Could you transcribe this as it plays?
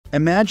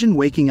Imagine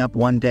waking up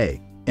one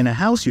day, in a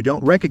house you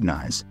don't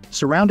recognize,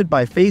 surrounded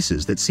by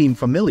faces that seem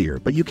familiar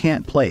but you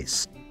can't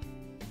place.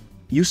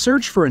 You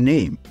search for a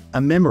name,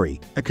 a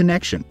memory, a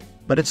connection,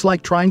 but it's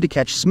like trying to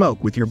catch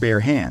smoke with your bare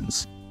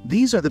hands.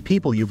 These are the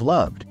people you've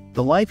loved,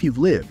 the life you've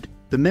lived,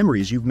 the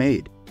memories you've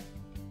made.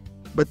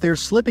 But they're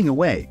slipping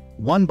away,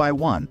 one by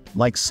one,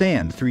 like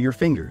sand through your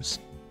fingers.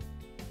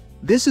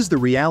 This is the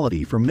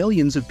reality for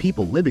millions of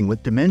people living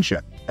with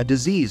dementia, a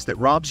disease that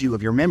robs you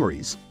of your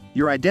memories,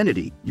 your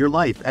identity, your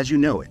life as you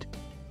know it.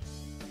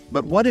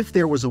 But what if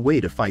there was a way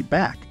to fight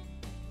back?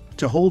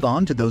 To hold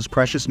on to those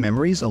precious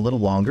memories a little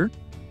longer?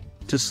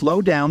 To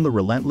slow down the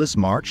relentless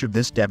march of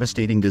this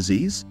devastating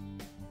disease?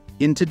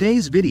 In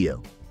today's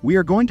video, we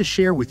are going to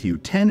share with you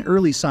 10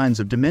 early signs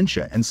of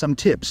dementia and some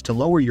tips to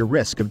lower your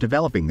risk of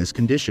developing this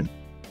condition.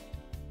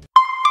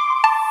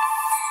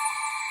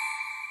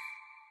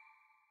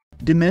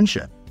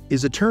 Dementia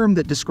is a term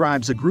that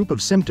describes a group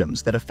of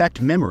symptoms that affect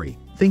memory,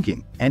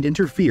 thinking, and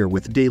interfere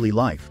with daily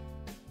life.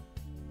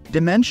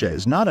 Dementia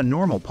is not a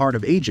normal part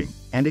of aging,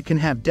 and it can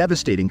have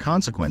devastating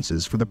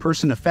consequences for the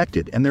person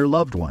affected and their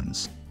loved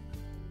ones.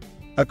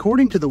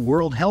 According to the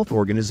World Health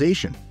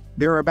Organization,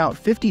 there are about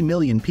 50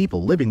 million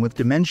people living with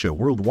dementia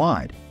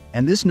worldwide,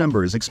 and this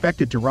number is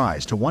expected to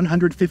rise to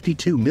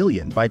 152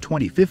 million by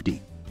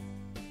 2050.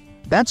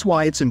 That's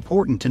why it's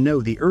important to know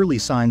the early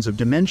signs of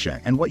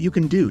dementia and what you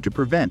can do to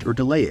prevent or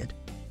delay it.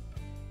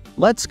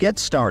 Let's get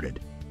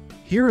started.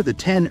 Here are the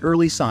 10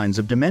 early signs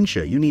of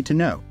dementia you need to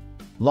know.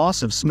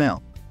 Loss of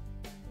smell.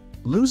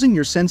 Losing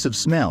your sense of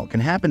smell can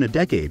happen a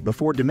decade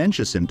before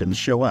dementia symptoms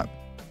show up.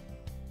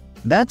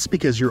 That's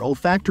because your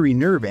olfactory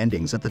nerve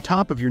endings at the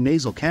top of your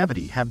nasal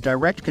cavity have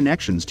direct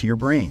connections to your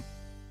brain.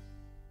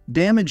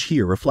 Damage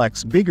here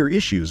reflects bigger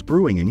issues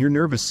brewing in your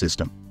nervous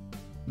system.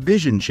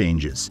 Vision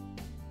changes.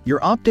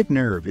 Your optic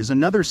nerve is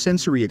another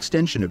sensory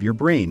extension of your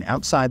brain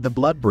outside the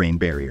blood-brain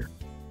barrier.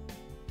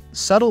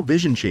 Subtle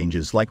vision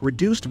changes like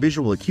reduced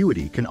visual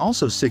acuity can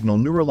also signal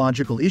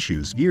neurological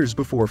issues years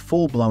before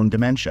full-blown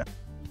dementia.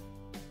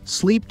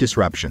 Sleep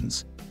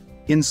disruptions.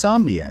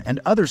 Insomnia and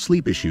other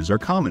sleep issues are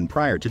common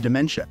prior to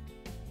dementia.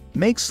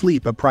 Make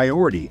sleep a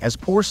priority as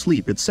poor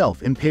sleep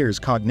itself impairs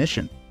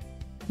cognition.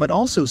 But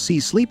also see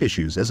sleep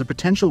issues as a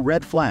potential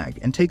red flag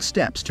and take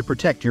steps to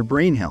protect your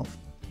brain health.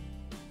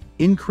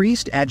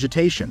 Increased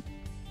agitation.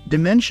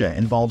 Dementia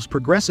involves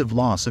progressive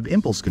loss of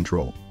impulse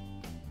control.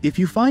 If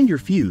you find your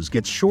fuse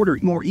gets shorter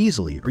more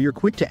easily or you're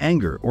quick to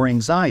anger or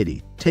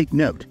anxiety, take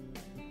note.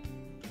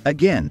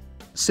 Again,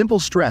 simple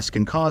stress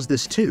can cause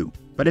this too,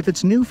 but if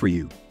it's new for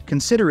you,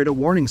 consider it a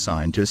warning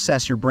sign to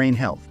assess your brain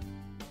health.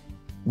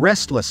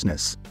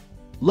 Restlessness.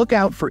 Look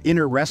out for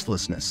inner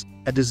restlessness,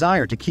 a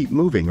desire to keep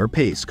moving or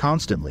pace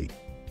constantly.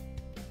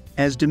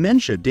 As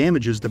dementia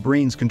damages the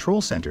brain's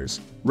control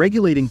centers,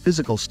 regulating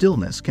physical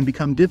stillness can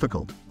become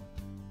difficult.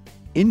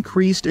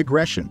 Increased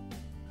aggression.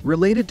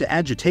 Related to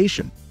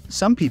agitation,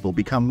 some people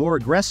become more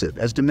aggressive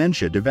as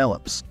dementia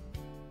develops.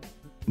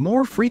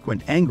 More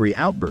frequent angry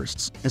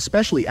outbursts,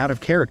 especially out of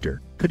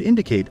character, could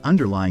indicate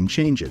underlying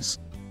changes.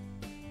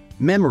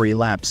 Memory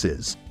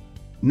lapses.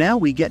 Now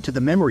we get to the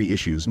memory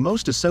issues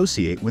most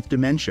associate with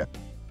dementia.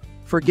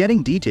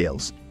 Forgetting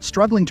details,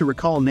 struggling to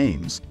recall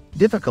names,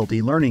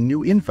 difficulty learning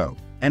new info,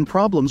 and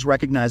problems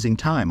recognizing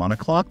time on a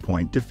clock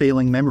point to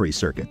failing memory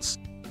circuits.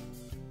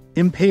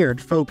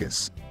 Impaired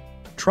focus.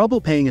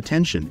 Trouble paying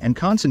attention and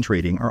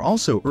concentrating are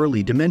also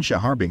early dementia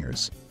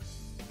harbingers.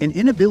 An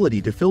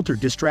inability to filter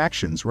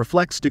distractions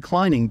reflects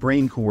declining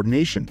brain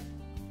coordination.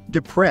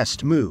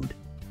 Depressed mood.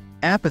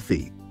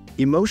 Apathy,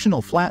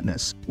 emotional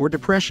flatness, or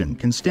depression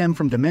can stem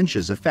from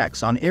dementia's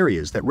effects on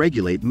areas that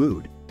regulate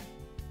mood.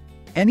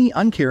 Any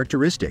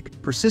uncharacteristic,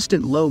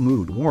 persistent low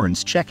mood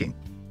warrants checking.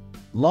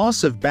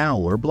 Loss of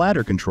bowel or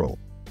bladder control.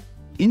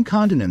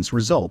 Incontinence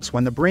results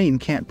when the brain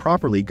can't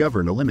properly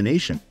govern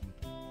elimination.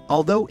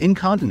 Although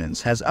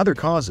incontinence has other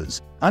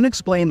causes,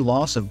 unexplained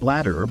loss of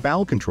bladder or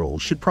bowel control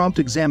should prompt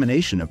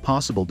examination of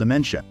possible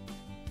dementia.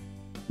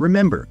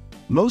 Remember,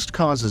 most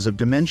causes of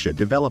dementia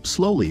develop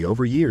slowly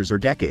over years or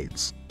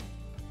decades.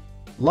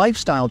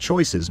 Lifestyle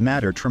choices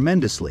matter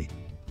tremendously.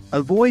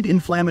 Avoid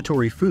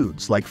inflammatory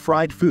foods like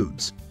fried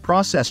foods,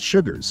 processed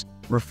sugars,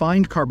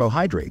 refined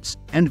carbohydrates,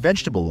 and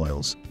vegetable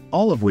oils,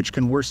 all of which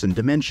can worsen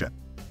dementia.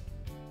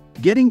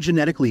 Getting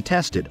genetically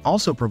tested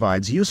also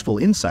provides useful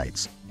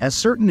insights, as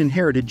certain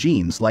inherited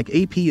genes like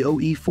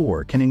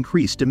APOE4 can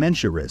increase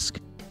dementia risk.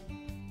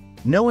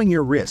 Knowing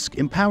your risk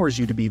empowers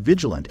you to be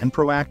vigilant and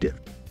proactive.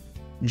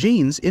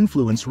 Genes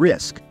influence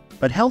risk,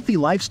 but healthy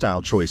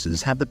lifestyle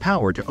choices have the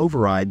power to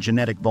override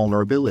genetic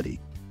vulnerability.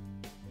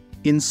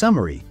 In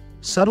summary,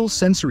 subtle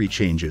sensory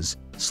changes,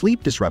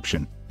 sleep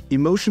disruption,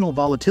 emotional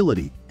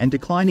volatility, and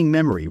declining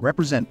memory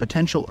represent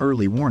potential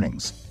early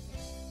warnings.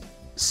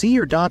 See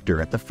your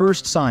doctor at the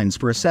first signs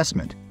for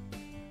assessment.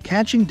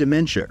 Catching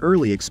dementia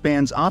early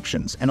expands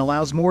options and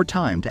allows more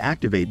time to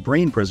activate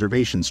brain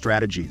preservation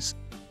strategies.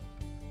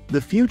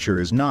 The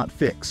future is not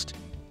fixed.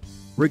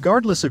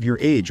 Regardless of your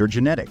age or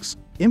genetics,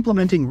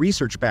 implementing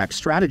research-backed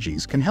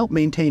strategies can help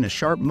maintain a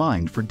sharp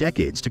mind for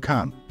decades to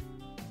come.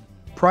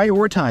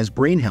 Prioritize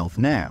brain health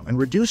now and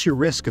reduce your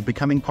risk of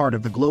becoming part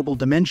of the global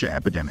dementia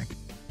epidemic.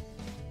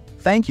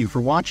 Thank you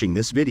for watching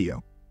this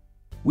video.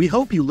 We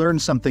hope you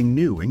learned something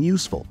new and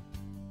useful.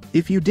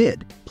 If you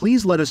did,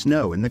 please let us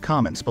know in the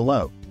comments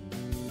below.